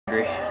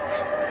angry.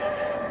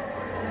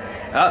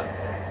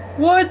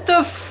 What the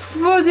f-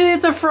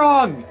 It's a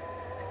frog!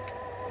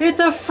 It's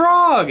a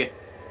frog!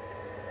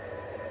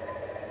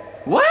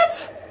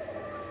 What?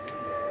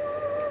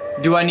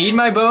 Do I need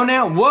my bow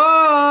now?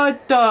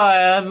 What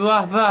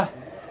the...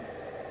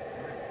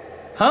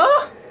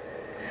 Huh?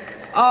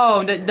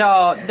 Oh,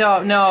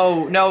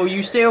 no,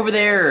 you stay over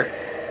there.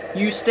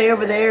 You stay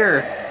over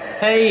there.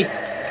 Hey.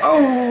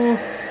 Oh!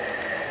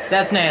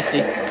 That's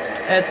nasty.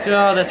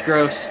 That's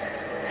gross.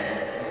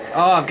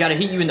 Oh, I've got to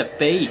hit you in the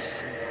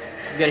face.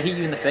 I've got to hit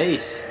you in the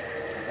face.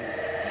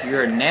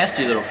 You're a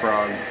nasty little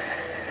frog.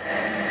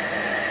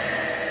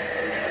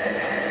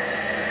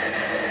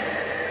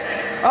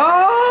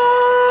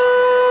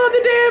 Oh,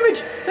 the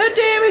damage! That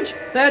damage!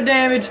 That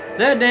damage!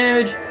 That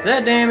damage!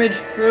 That damage!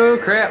 Oh,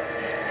 crap.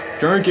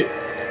 Drink it.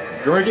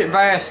 Drink it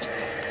fast.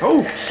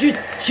 Oh, shit!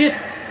 Shit!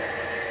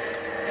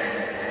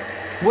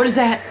 What is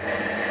that?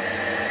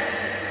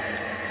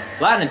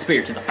 Lightning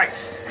spear to the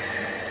face.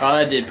 Oh,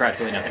 that did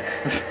practically nothing.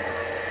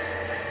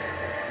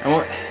 I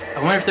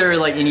wonder if there are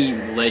like any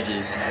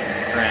ledges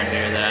around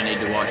here that I need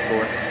to watch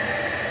for.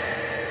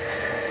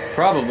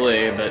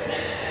 Probably, but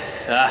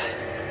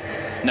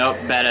nope,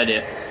 bad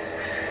idea.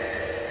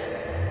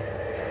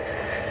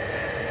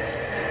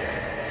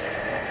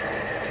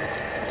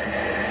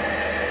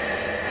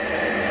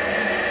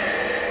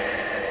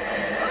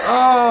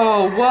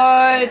 Oh,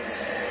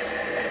 what?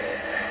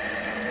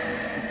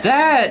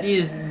 That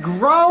is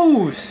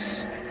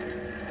gross.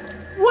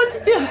 What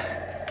the?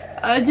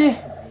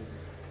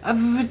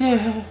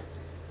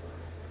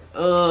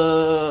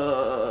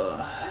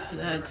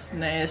 That's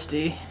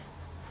nasty.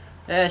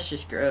 That's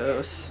just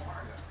gross.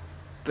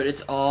 But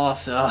it's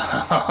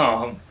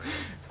awesome.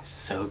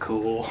 So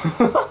cool.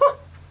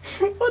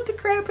 What the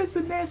crap is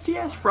a nasty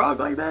ass frog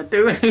like that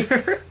doing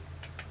here?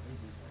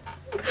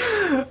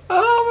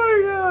 Oh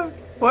my god.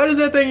 Why does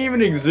that thing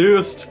even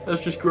exist?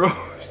 That's just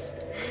gross.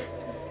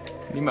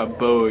 I need my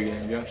bow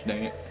again, gosh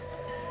dang it.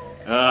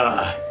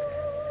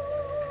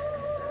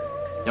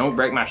 Don't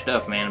break my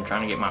stuff, man. I'm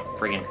trying to get my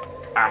friggin'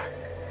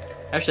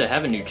 Actually, I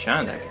have a new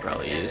chime that I could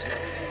probably use.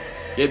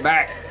 Get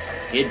back!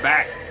 Get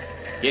back!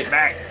 Get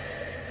back!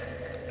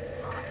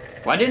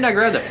 Why didn't I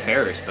grab the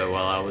Ferris bow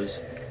while I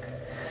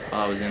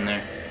was in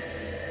there?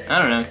 I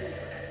don't know.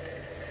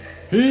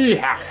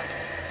 Yeah!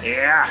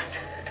 Yeah!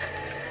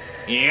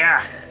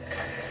 Yeah!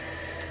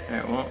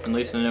 Alright, well, at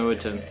least I know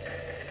what to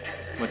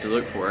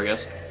look for, I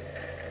guess.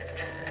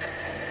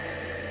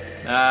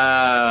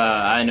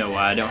 I know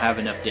why. I don't have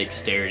enough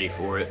dexterity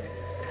for it.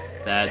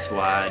 That's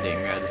why I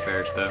didn't grab the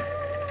Ferris bow.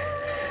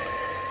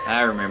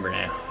 I remember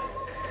now.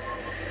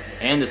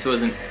 And this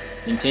wasn't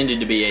intended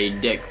to be a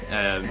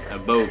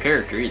bow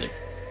character either.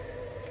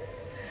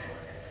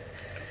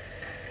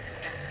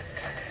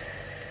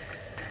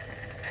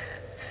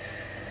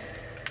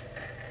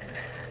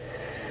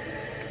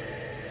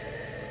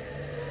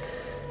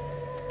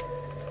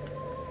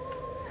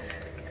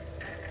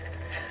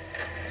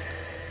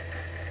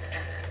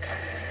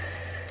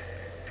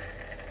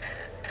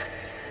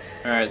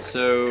 Alright,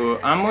 so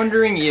I'm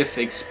wondering if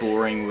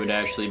exploring would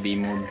actually be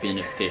more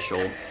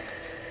beneficial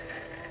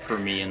for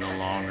me in the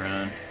long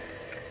run.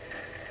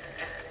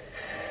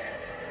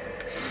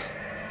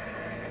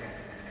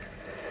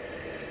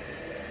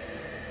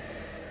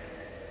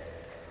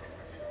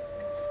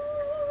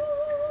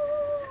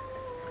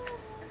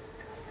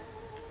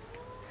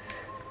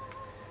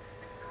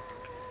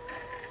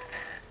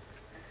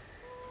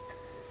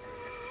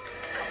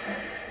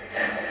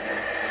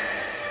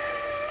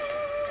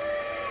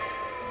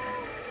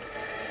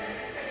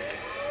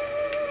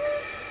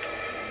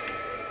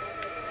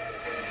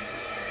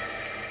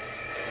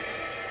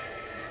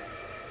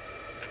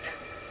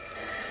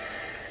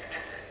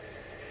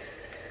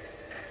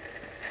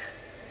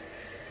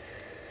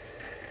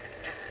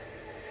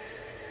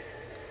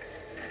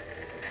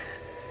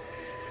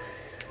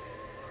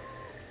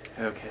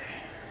 Okay,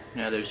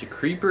 now there's a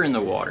creeper in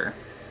the water,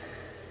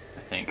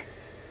 I think.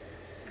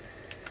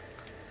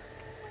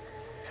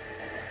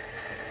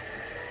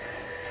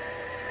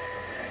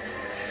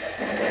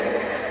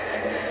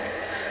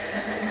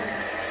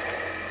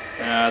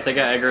 I think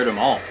I aggroed them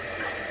all.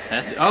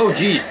 That's, oh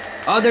geez.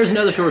 Oh, there's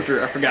another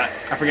sorcerer. I forgot.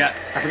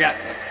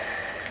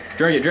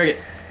 Drag it.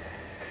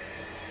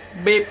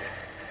 Beep.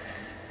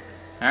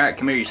 Alright,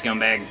 come here, you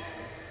scumbag.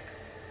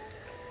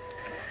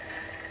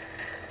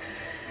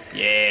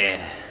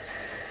 Yeah.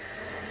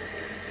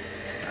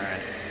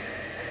 Alright.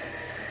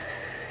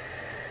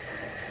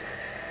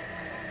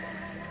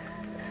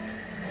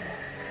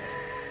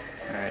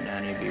 Alright, now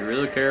I need to be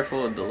really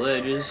careful of the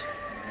ledges.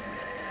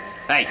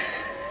 Hey!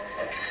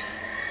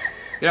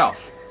 Get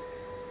off.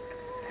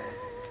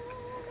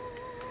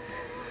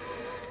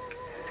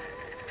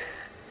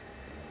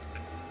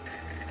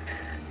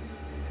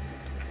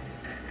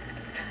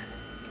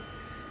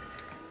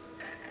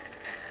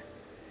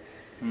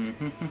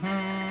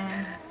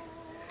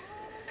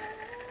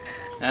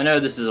 I know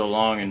this is a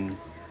long and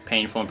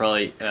painful and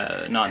probably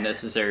not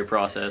necessary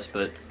process,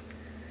 but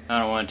I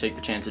don't want to take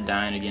the chance of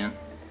dying again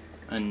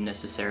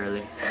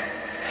unnecessarily.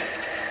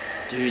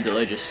 Dude, the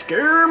ledges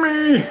scare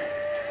me!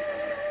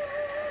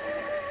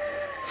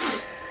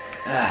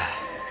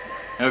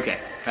 Okay,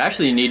 I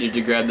actually needed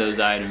to grab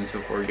those items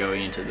before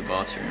going into the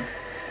boss room.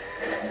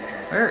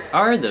 Where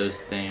are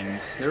those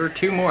things? There were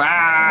 2 more.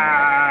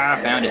 Ah!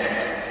 Found it.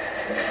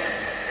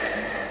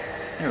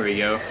 There we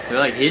go. They're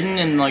like hidden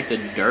in like the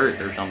dirt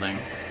or something.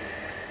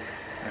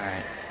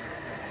 Alright.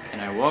 Can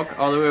I walk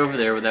all the way over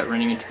there without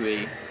running into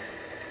a...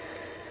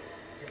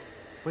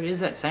 What is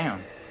that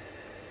sound?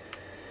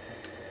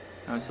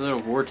 Oh, it's a little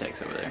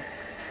vortex over there.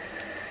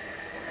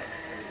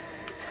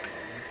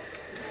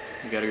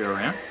 You gotta go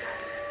around?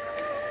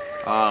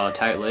 Oh,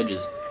 tight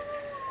ledges.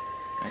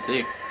 I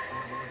see.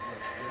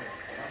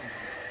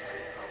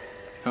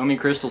 Homing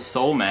Crystal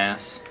Soul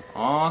Mass.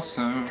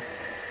 Awesome.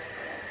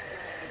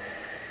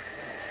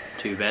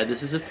 Too bad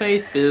this is a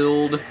faith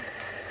build.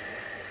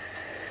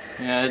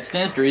 Yeah, it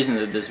stands to reason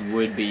that this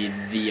would be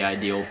the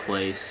ideal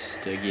place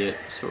to get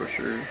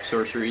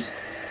sorceries.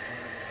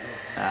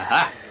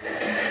 Aha!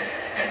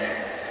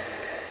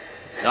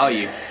 Saw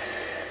you.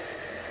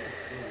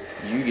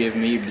 You give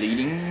me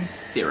bleeding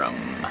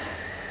serum.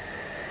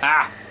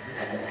 Ah!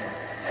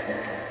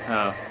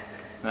 Oh.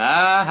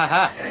 Ah ha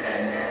ha!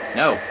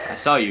 No, I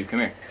saw you. Come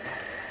here.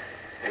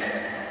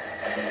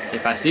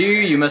 If I see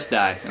you, you must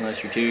die.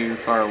 Unless you're too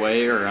far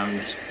away or I'm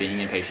just being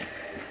impatient.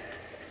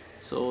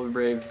 Soul of a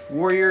Brave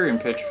Warrior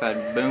and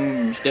Petrified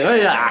Bone.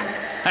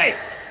 Hey!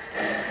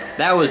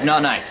 That was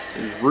not nice.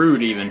 It was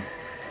rude even.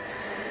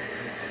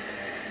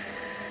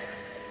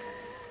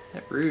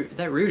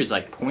 That root is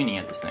like pointing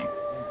at this thing.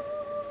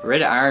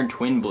 Red Iron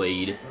Twin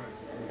Blade.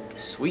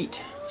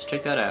 Sweet. Let's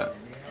check that out.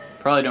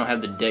 Probably don't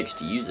have the dex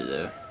to use it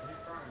though.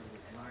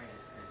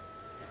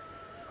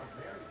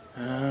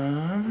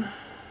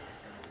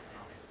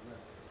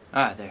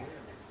 Ah, there.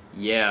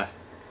 Yeah.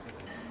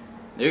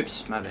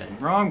 Oops, my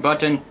bad. Wrong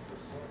button.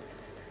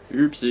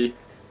 Oopsie.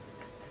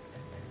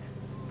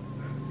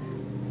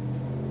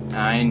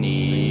 I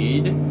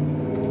need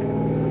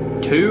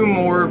 2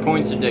 more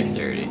points of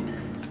dexterity.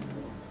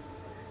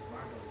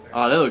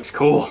 Oh, that looks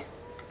cool.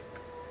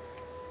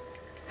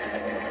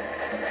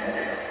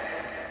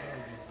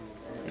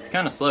 It's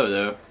kind of slow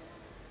though,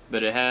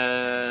 but it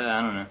has.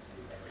 I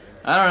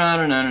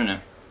don't know.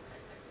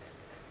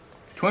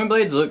 Twin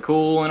blades look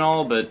cool and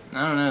all, but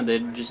I don't know. They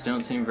just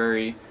don't seem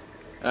very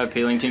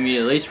appealing to me,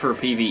 at least for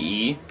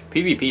PvE.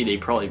 PvP,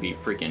 they'd probably be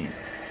freaking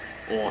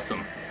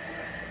awesome.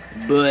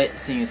 But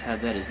seeing as how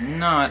that is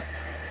not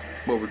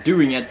what we're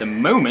doing at the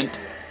moment,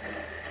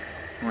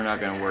 we're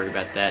not gonna worry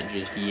about that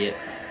just yet.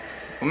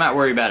 We might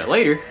worry about it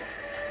later,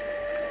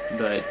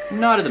 but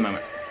not at the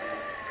moment.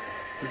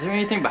 Is there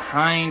anything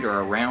behind or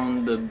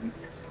around the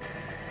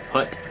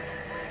hut?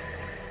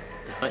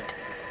 The hut?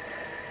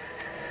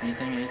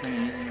 Anything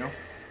at all?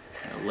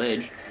 A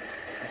ledge.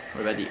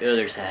 What about the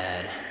other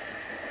side?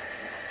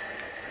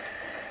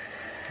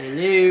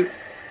 Hello?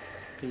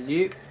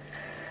 Hello?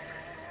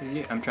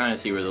 Hello? I'm trying to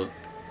see where the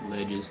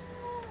ledge is.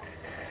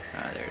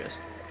 Ah, there it is.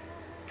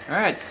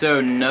 Alright,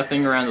 so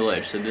nothing around the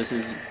ledge. So this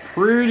is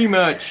pretty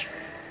much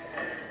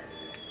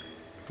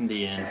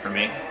the end for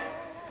me.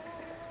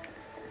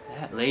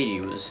 That lady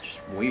was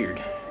just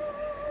weird.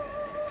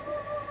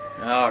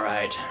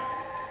 Alright.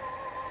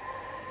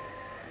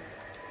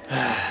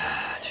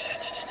 I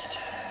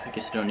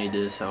guess I don't need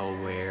this. I'll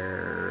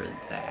wear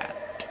that.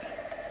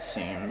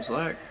 Seems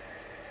like.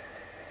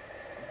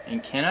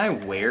 And can I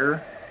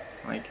wear,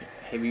 like,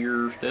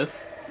 heavier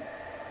stuff?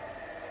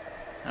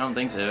 I don't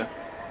think so.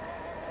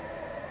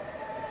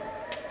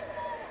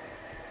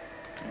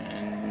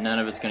 And none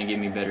of it's going to give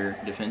me better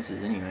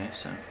defenses anyway,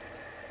 so.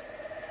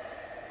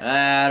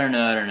 I don't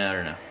know.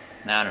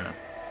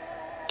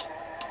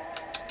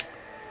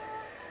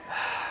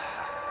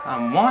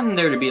 I'm wanting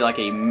there to be like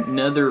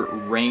another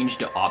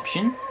ranged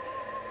option,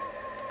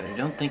 but I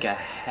don't think I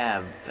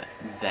have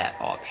that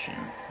option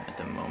at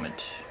the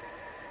moment.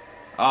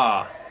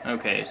 Ah,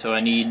 okay, so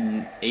I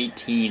need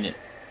 18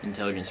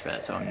 intelligence for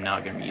that, so I'm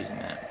not going to be using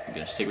that. I'm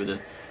going to stick with the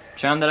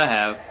charm that I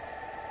have.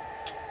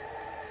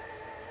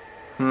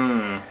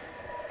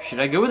 Should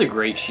I go with a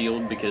Great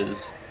Shield,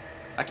 because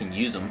I can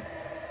use them?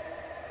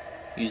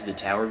 Use the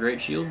Tower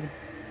Great Shield?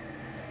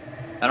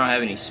 I don't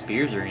have any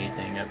spears or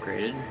anything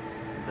upgraded,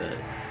 but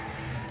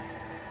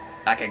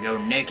I could go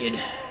naked.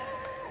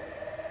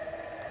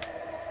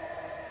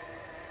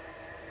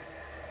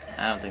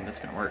 I don't think that's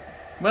gonna work.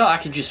 Well, I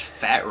could just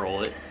fat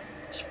roll it.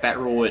 Just fat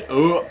roll it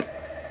up.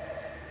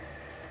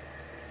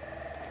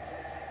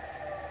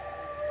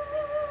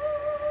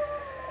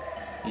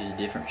 Use a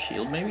different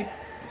shield maybe?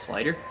 It's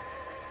lighter.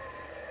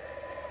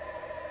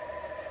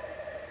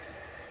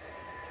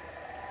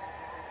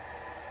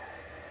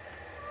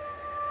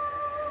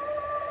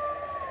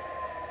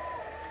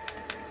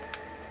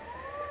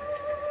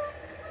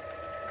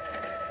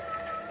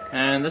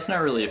 And that's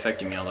not really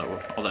affecting me all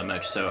that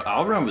much, so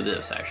I'll run with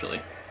this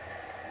actually.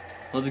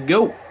 Let's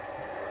go!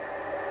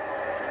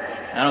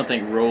 I don't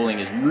think rolling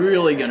is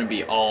really going to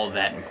be all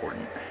that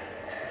important.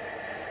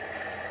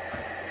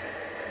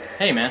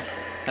 Hey man,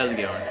 how's it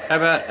going? How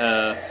about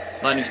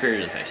Lightning Spear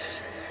to the face?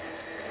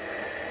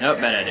 Nope,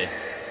 bad idea.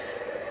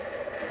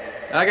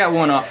 I got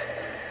one off.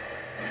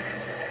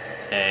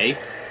 Hey.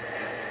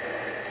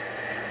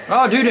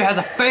 Oh, dude, it has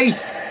a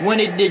face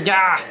when it did.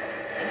 Ah!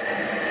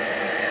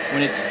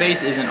 When its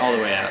face isn't all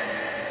the way out.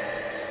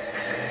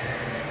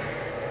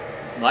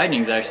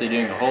 Lightning's actually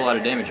doing a whole lot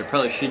of damage. I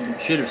probably should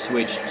have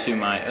switched to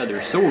my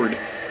other sword.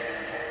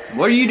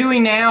 What are you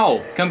doing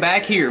now? Come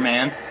back here,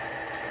 man.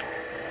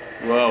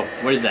 Whoa,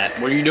 what is that?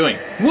 What are you doing?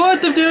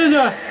 What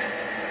the?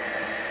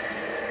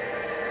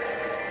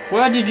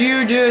 What did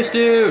you just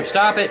do?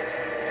 Stop it.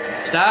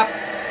 Stop.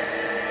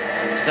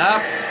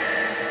 Stop.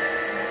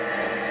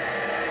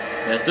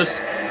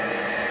 Estus.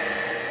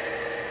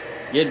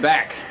 Get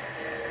back.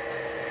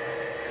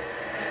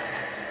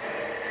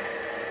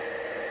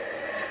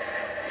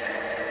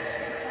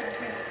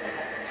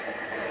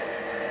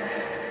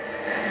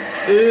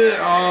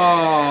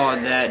 Oh,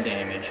 that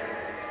damage.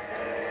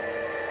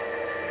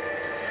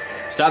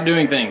 Stop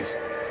doing things.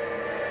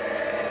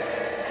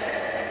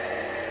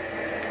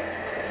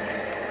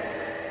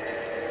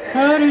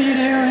 What are you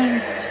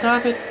doing?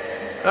 Stop it.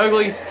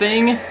 Ugly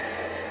thing.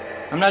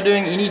 I'm not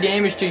doing any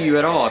damage to you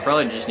at all. I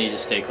probably just need to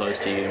stay close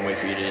to you and wait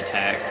for you to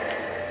attack.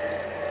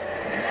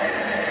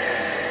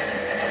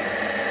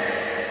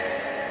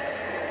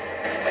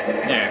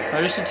 There.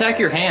 I'll just attack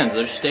your hands.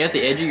 I'll just stay at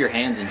the edge of your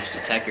hands and just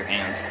attack your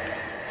hands.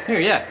 Here,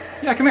 yeah.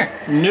 Yeah, come here.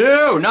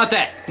 No, not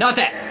that. Not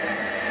that.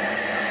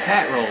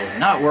 Fat roll,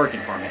 not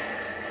working for me.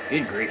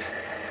 Good grief.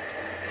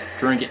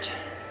 Drink it.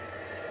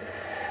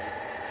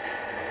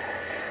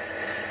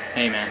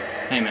 Hey, man.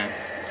 Hey, man.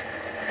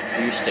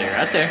 You stay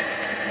right there.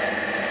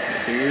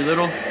 Do your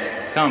little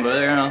combo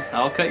there, and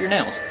I'll cut your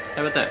nails.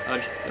 How about that?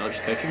 I'll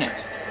just cut your nails.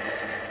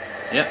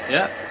 Yep,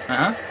 yep.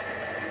 Uh-huh.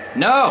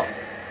 No!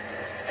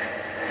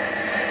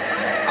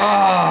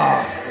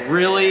 Oh,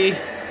 really?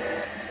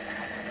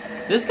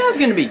 This guy's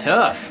gonna be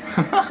tough.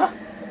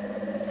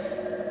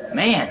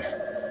 Man.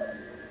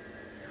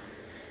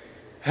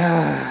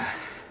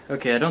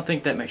 Okay, I don't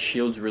think that my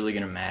shield's really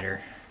gonna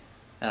matter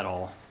at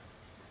all.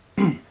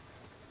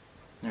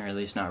 Or at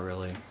least not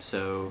really.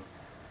 So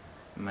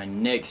my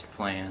next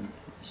plan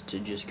is to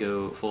just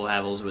go full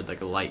Havels with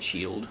like a light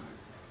shield.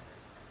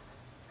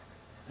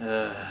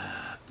 I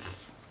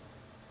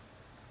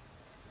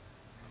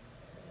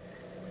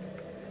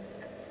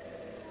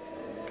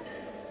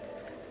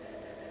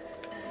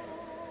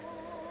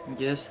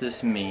guess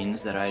this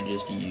means that I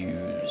just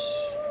use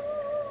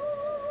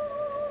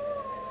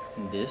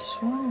this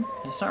one?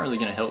 It's not really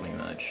gonna help me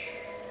much.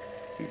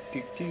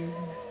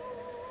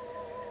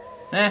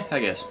 I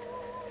guess.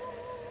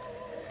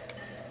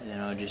 Then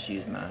I'll just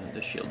use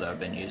the shield that I've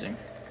been using.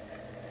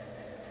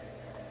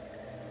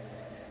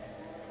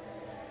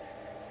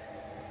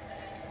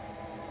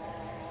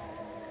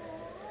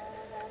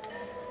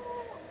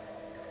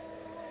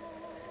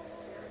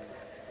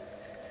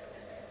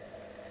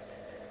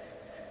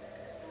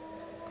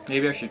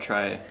 Maybe I should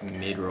try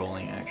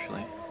mid-rolling,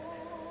 actually.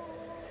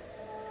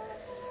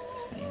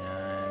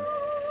 79.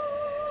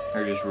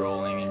 Or just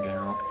rolling in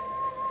general.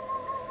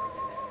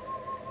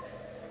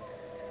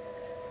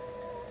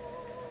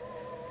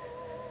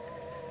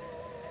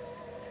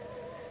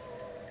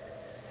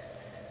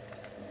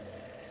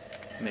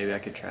 Maybe I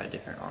could try a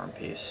different arm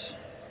piece.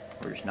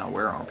 Or just not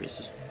wear arm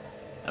pieces.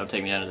 That'll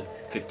take me down to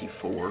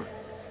 54.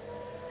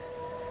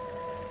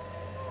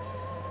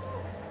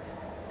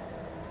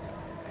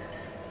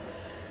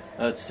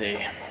 Let's see.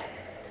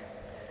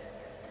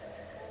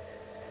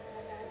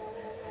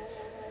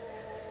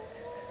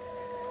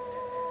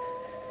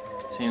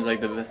 Seems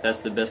like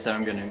that's the best that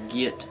I'm gonna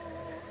get.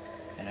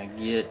 Can I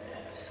get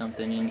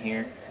something in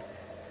here?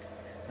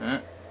 Huh?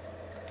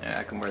 Yeah,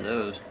 I can wear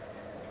those.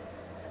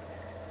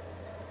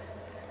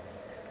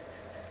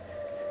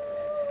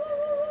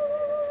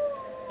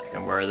 I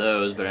can wear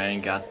those, but I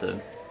ain't got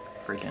the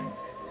freaking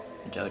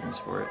intelligence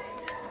for it.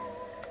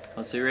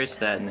 Let's erase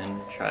that and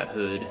then try a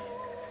hood.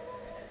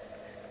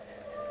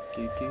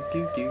 Do do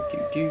do do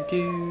do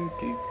do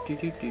do do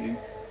do do.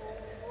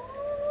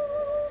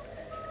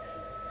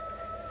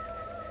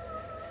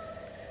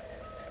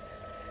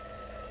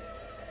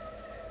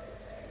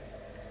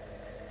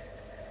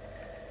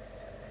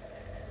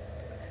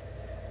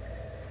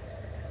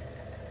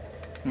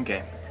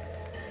 Okay.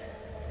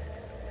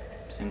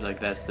 Seems like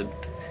that's the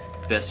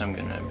best I'm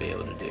gonna be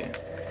able to do.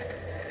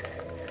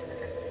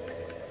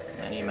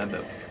 I need my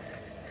bow.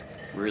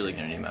 Really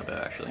gonna need my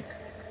bow, actually.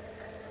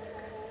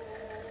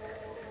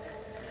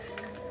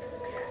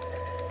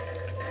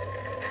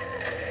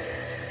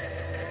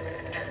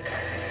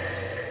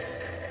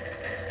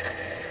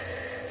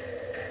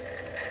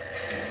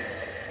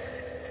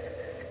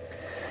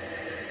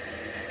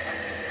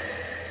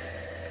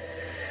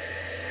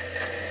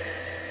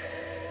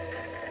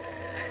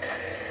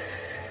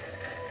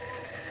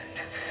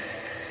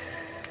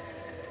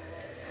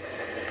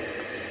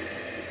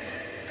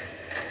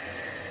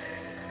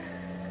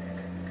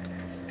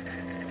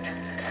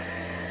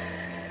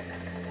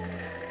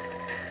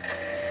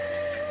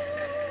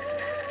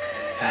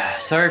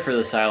 Sorry for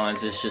the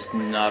silence, it's just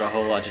not a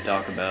whole lot to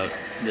talk about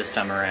this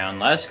time around.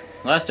 Last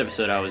Last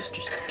episode I was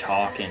just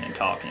talking and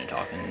talking and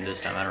talking, and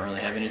this time I don't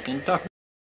really have anything to talk about.